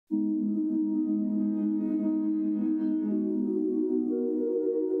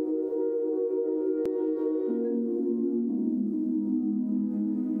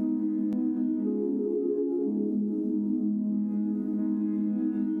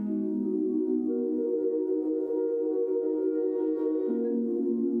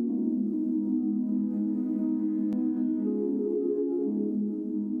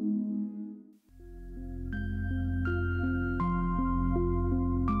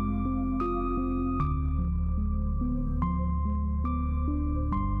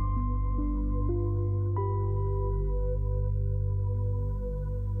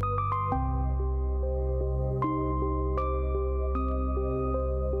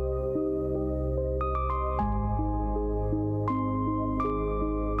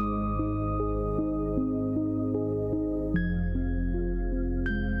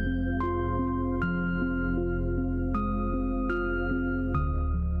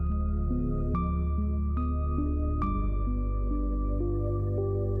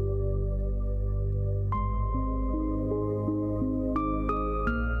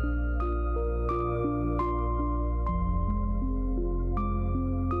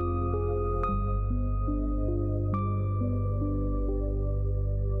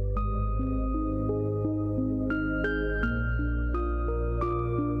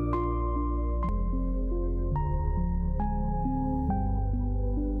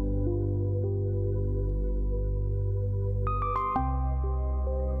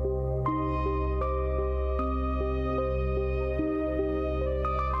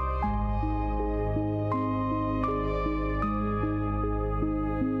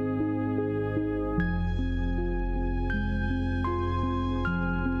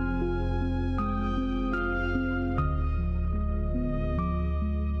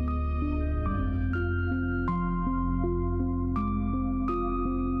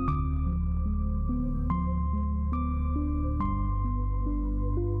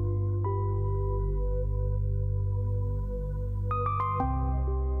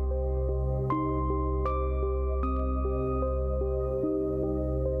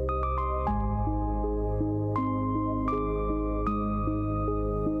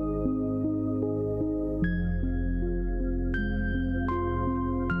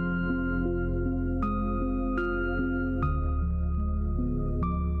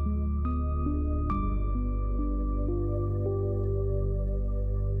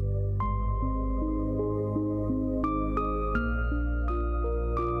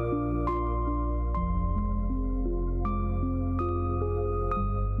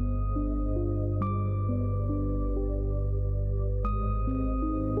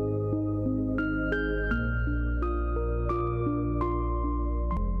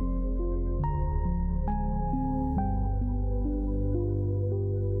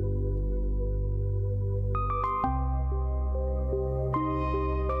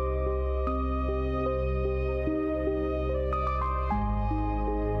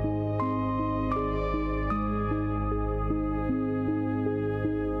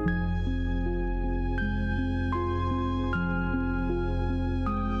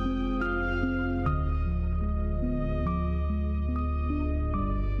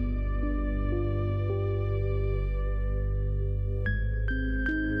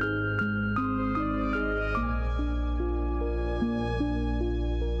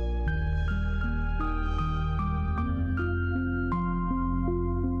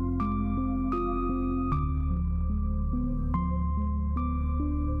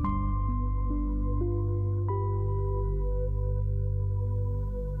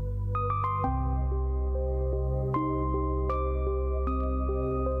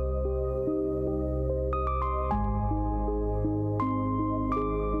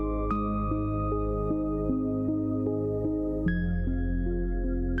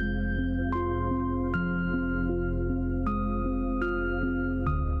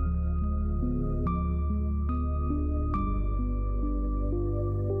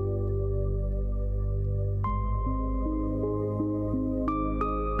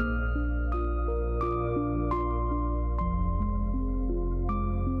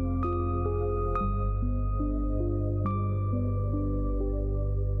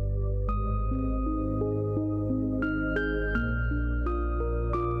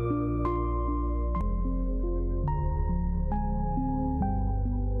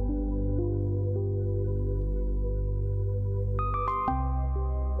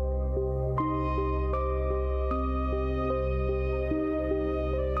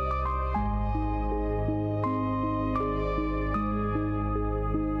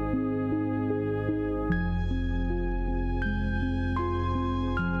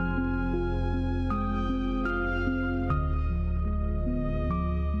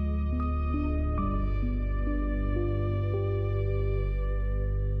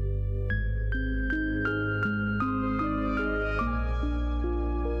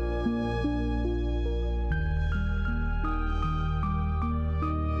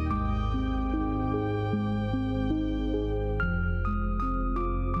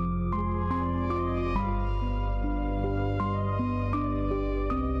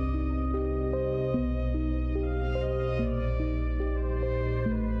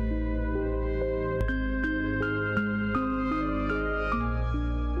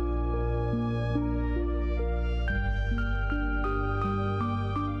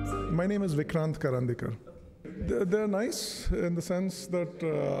My name is Vikrant Karandikar. They're nice in the sense that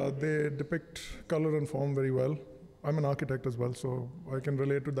they depict color and form very well. I'm an architect as well, so I can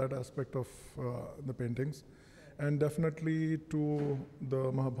relate to that aspect of the paintings. And definitely to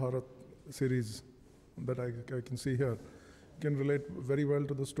the Mahabharat series that I can see here. Can relate very well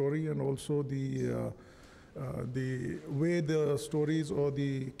to the story, and also the way the stories or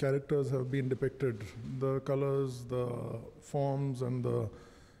the characters have been depicted, the colors, the forms, and the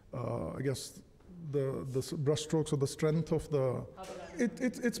I guess the brushstrokes or the strength of the.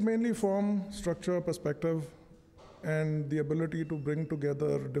 It's mainly form, structure, perspective, and the ability to bring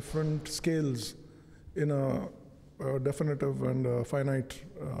together different scales in a definitive and finite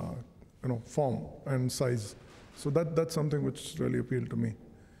form and size. So that's something which really appealed to me.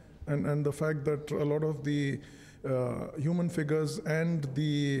 And the fact that a lot of the human figures and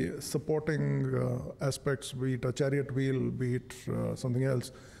the supporting aspects, be it a chariot wheel, be it something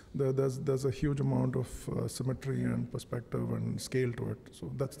else, there's a huge amount of symmetry and perspective and scale to it. So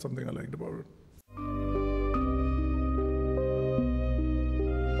that's something I liked about it.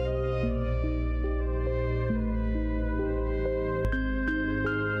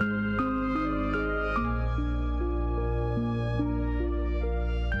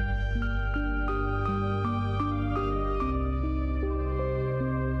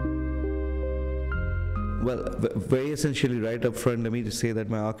 Well, very essentially, right up front, let me just say that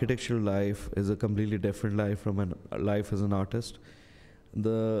my architectural life is a completely different life from a life as an artist.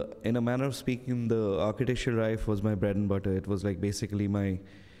 In a manner of speaking, the architectural life was my bread and butter. It was like basically my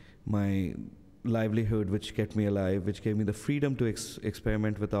livelihood, which kept me alive, which gave me the freedom to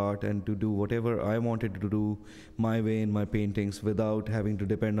experiment with art and to do whatever I wanted to do my way in my paintings without having to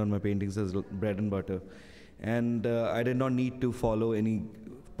depend on my paintings as bread and butter. And I did not need to follow any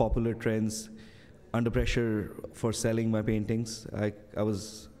popular trends under pressure for selling my paintings. I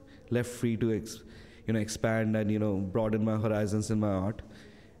was left free to expand and broaden my horizons in my art.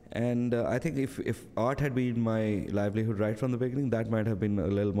 And I think if art had been my livelihood right from the beginning, that might have been a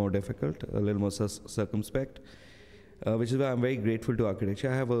little more difficult, a little more circumspect, which is why I'm very grateful to architecture.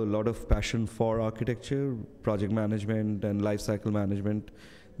 I have a lot of passion for architecture, project management and life cycle management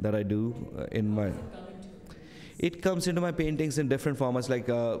that I do in my... It comes into my paintings in different formats. Like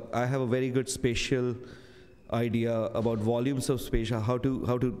I have a very good spatial idea about volumes of space, how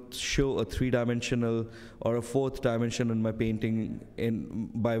to show a three-dimensional or a fourth dimension in my painting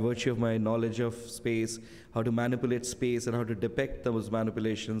by virtue of my knowledge of space, how to manipulate space and how to depict those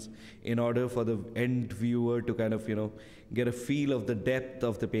manipulations in order for the end viewer to kind of get a feel of the depth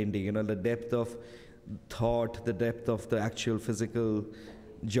of the painting, the depth of thought, the depth of the actual physical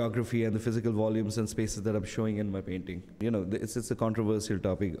geography and the physical volumes and spaces that I'm showing in my painting. It's a controversial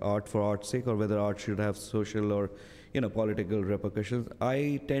topic, art for art's sake, or whether art should have social or political repercussions.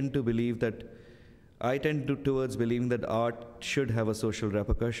 I tend towards believing that art should have a social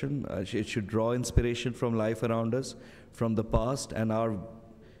repercussion. It should draw inspiration from life around us, from the past and our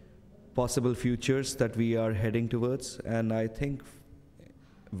possible futures that we are heading towards. And I think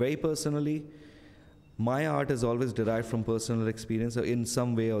very personally, my art is always derived from personal experience in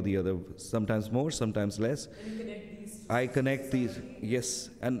some way or the other, sometimes more, sometimes less. And you connect these I connect these,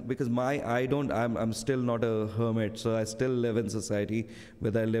 yes, and because I'm still not a hermit, so I still live in society,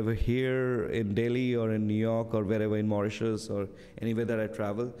 whether I live here in Delhi or in New York or wherever in Mauritius or anywhere that I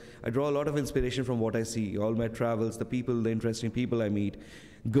travel. I draw a lot of inspiration from what I see, all my travels, the people, the interesting people I meet,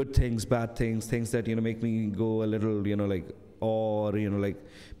 good things, bad things, things that make me go a little, or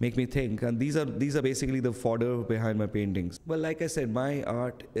make me think. And these are basically the fodder behind my paintings. Well, like I said, my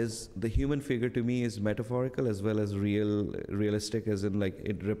art is, the human figure to me is metaphorical as well as realistic, as in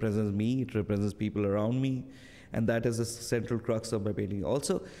it represents me, it represents people around me, and that is the central crux of my painting.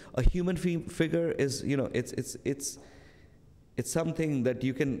 Also, a human figure is, it's something that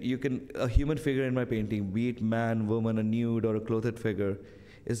you can a human figure in my painting, be it man, woman, a nude or a clothed figure,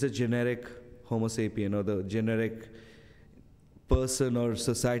 is the generic Homo sapien, or the generic person or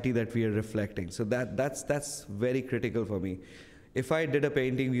society that we are reflecting. So that's very critical for me. If I did a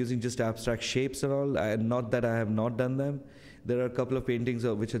painting using just abstract shapes and all, not that I have not done them, there are a couple of paintings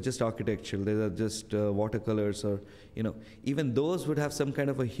which are just architectural. They are just watercolors, or even those would have some kind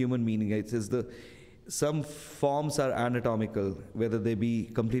of a human meaning. Some forms are anatomical, whether they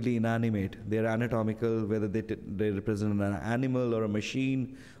be completely inanimate. They are anatomical, whether they represent an animal or a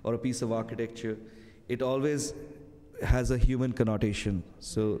machine or a piece of architecture. It always has a human connotation.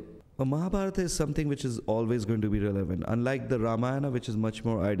 So Mahabharata is something which is always going to be relevant. Unlike the Ramayana, which is much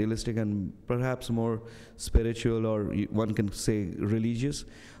more idealistic and perhaps more spiritual, or one can say religious,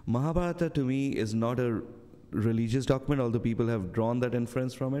 Mahabharata to me is not a religious document, although people have drawn that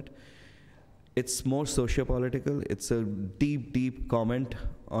inference from it. It's more socio-political. It's a deep, deep comment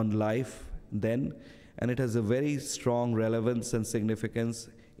on life then, and it has a very strong relevance and significance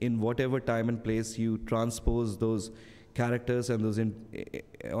in whatever time and place you transpose those characters and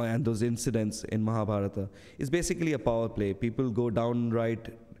those incidents in Mahabharata. It's basically a power play. People go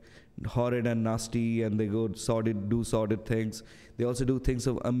downright horrid and nasty, and they go do sordid things. They also do things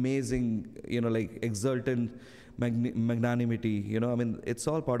of amazing, like exultant magnanimity. I mean, it's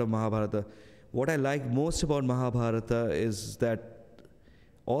all part of Mahabharata. What I like most about Mahabharata is that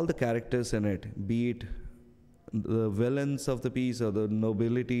all the characters in it, be it the villains of the piece or the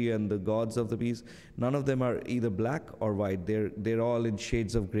nobility and the gods of the piece, none of them are either black or white. They're all in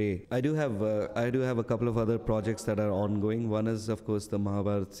shades of gray. I do have a couple of other projects that are ongoing. One is, of course, the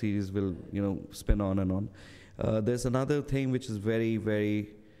Mahabharat series will spin on and on. There's another thing which is very, very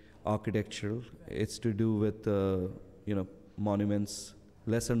architectural. It's to do with monuments,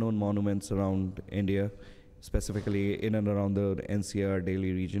 lesser known monuments around India, specifically in and around the NCR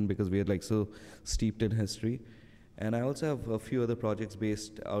Delhi region, because we are so steeped in history. And I also have a few other projects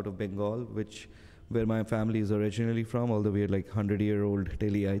based out of Bengal, where my family is originally from, although we are 100-year-old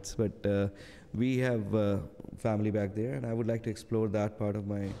Delhiites, but we have family back there, and I would like to explore that part of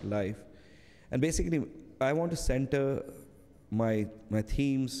my life. And basically, I want to center my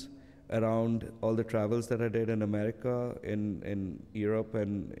themes around all the travels that I did in America, in Europe,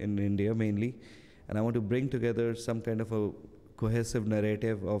 and in India mainly. And I want to bring together some kind of a cohesive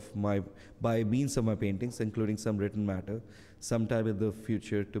narrative by means of my paintings, including some written matter, sometime in the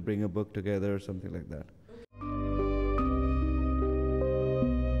future to bring a book together or something like that.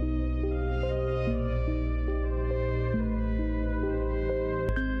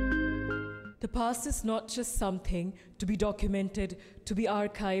 The past is not just something to be documented, to be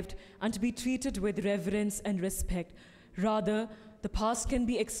archived, and to be treated with reverence and respect. Rather, the past can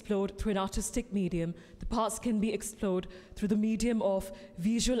be explored through an artistic medium. The past can be explored through the medium of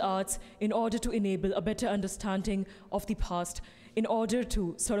visual arts in order to enable a better understanding of the past, in order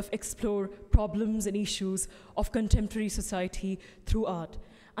to sort of explore problems and issues of contemporary society through art.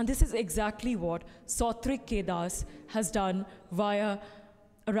 And this is exactly what Soutrik has done via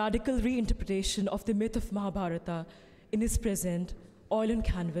a radical reinterpretation of the myth of Mahabharata in his present Oil on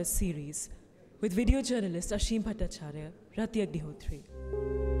Canvas series, with video journalist Ashim Bhattacharya, Rati Agnihotri.